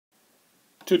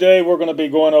Today we're going to be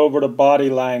going over the body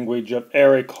language of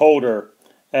Eric Holder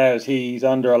as he's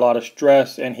under a lot of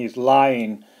stress and he's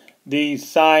lying. These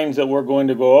signs that we're going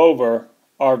to go over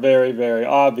are very, very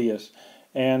obvious.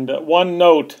 And one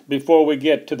note before we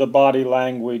get to the body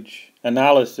language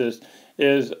analysis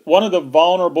is one of the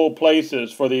vulnerable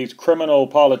places for these criminal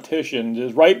politicians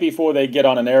is right before they get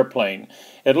on an airplane.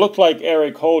 It looked like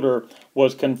Eric Holder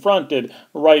was confronted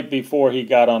right before he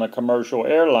got on a commercial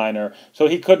airliner, so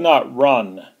he could not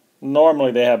run.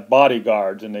 Normally they have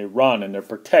bodyguards and they run and they're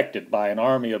protected by an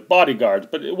army of bodyguards,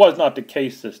 but it was not the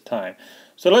case this time.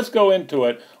 So let's go into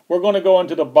it. We're going to go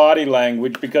into the body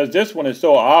language because this one is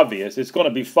so obvious. It's going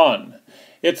to be fun.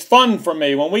 It's fun for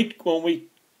me when we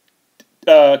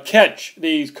catch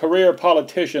these career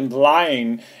politicians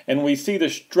lying and we see the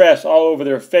stress all over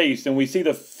their face and we see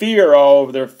the fear all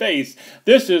over their face.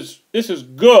 This is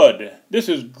good. This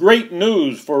is great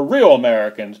news for real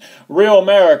Americans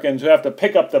who have to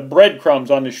pick up the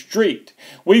breadcrumbs on the street.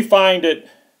 We find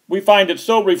it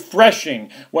so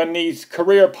refreshing when these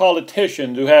career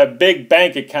politicians who have big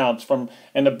bank accounts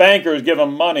and the bankers give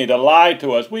them money to lie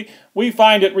to us. We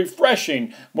find it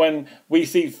refreshing when we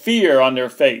see fear on their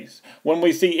face, when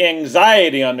we see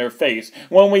anxiety on their face,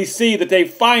 when we see that they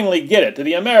finally get it, that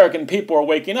the American people are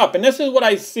waking up. And this is what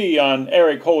I see on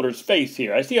Eric Holder's face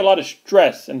here. I see a lot of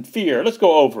stress and fear. Let's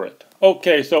go over it.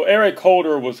 Okay, so Eric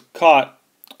Holder was caught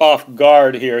off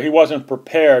guard here. He wasn't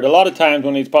prepared. A lot of times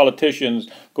when these politicians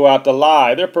go out to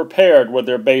lie, they're prepared with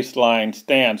their baseline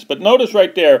stance. But notice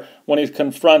right there when he's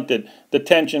confronted, the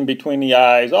tension between the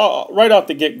eyes. Oh, right off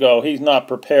the get-go, he's not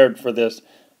prepared for this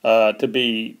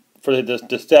for this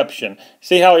deception.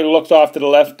 See how he looks off to the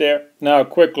left there? Now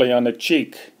quickly on the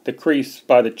cheek, the crease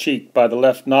by the cheek, by the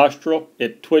left nostril,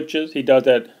 it twitches. He does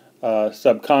that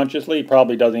subconsciously. He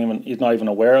probably he's not even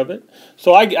aware of it.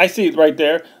 So I see it right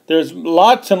there. There's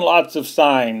lots and lots of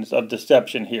signs of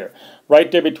deception here.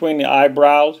 Right there between the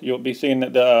eyebrows, you'll be seeing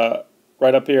that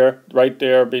right up here, right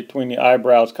there between the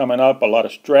eyebrows coming up, a lot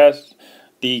of stress.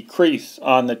 The crease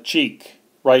on the cheek,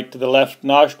 right to the left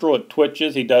nostril, it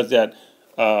twitches. He does that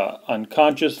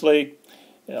unconsciously.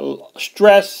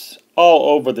 Stress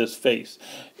all over this face.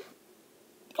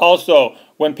 Also,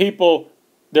 when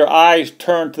their eyes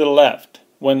turn to the left.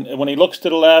 When he looks to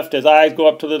the left, his eyes go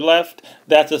up to the left,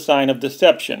 that's a sign of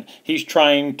deception. He's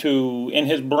trying to, in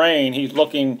his brain, he's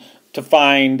looking to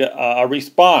find a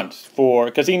response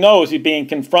because he knows he's being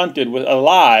confronted with a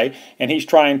lie, and he's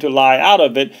trying to lie out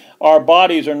of it. Our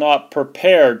bodies are not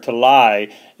prepared to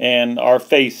lie, and our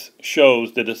face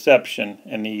shows the deception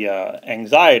and the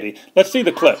anxiety. Let's see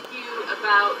the clip.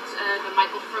 About the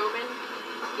Michael Froman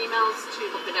emails to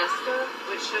the Podesta,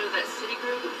 which show that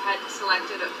Citigroup had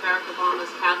selected Barack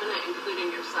Obama's cabinet, including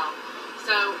yourself.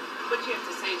 So, what do you have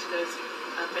to say to those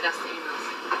Podesta emails?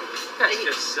 That's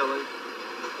just silly.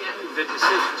 Yeah. The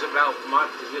decisions about my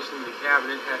position in the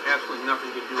cabinet had absolutely nothing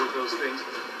to do with those things,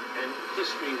 and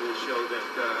history will show that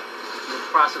the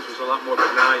process was a lot more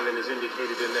benign than is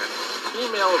indicated in that.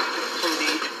 Email can be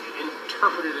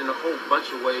interpreted in a whole bunch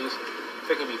of ways.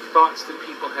 There can be thoughts that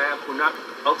people have who are not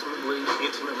ultimately,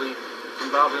 intimately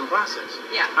involved in the process.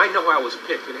 Yeah. I know how I was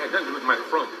picked. It had nothing to do with my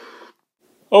phone.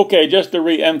 Okay, just to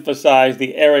re-emphasize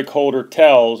the Eric Holder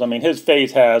tells, I mean, his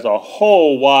face has a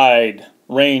whole wide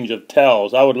range of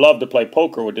tells. I would love to play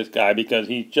poker with this guy because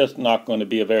he's just not going to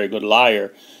be a very good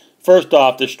liar. First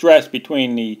off, the stress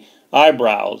between the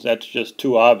eyebrows, that's just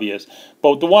too obvious.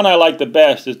 But the one I like the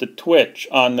best is the twitch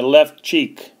on the left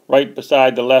cheek, right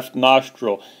beside the left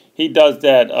nostril. He does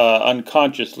that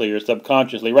unconsciously or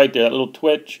subconsciously, right there, that little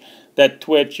twitch. That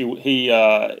twitch,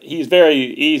 he's very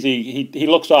easy. He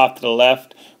looks off to the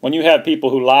left. When you have people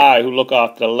who lie, who look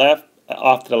off to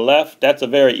the left, that's a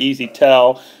very easy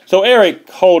tell. So Eric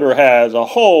Holder has a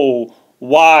whole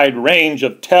wide range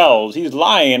of tells. He's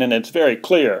lying, and it's very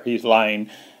clear he's lying.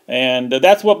 And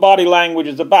that's what body language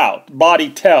is about. Body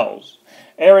tells.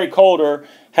 Eric Holder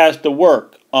has to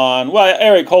work on, well,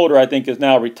 Eric Holder, I think, is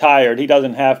now retired. He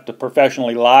doesn't have to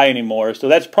professionally lie anymore. So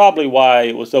that's probably why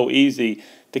it was so easy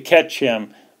to catch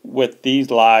him with these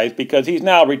lies, because he's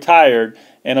now retired,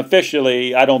 and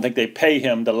officially, I don't think they pay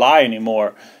him to lie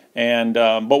anymore. And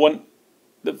but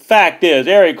the fact is,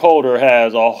 Eric Holder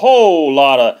has a whole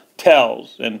lot of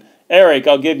tells. And Eric,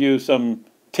 I'll give you some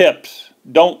tips.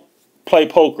 Don't play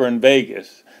poker in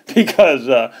Vegas because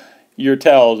your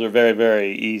tells are very,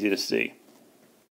 very easy to see.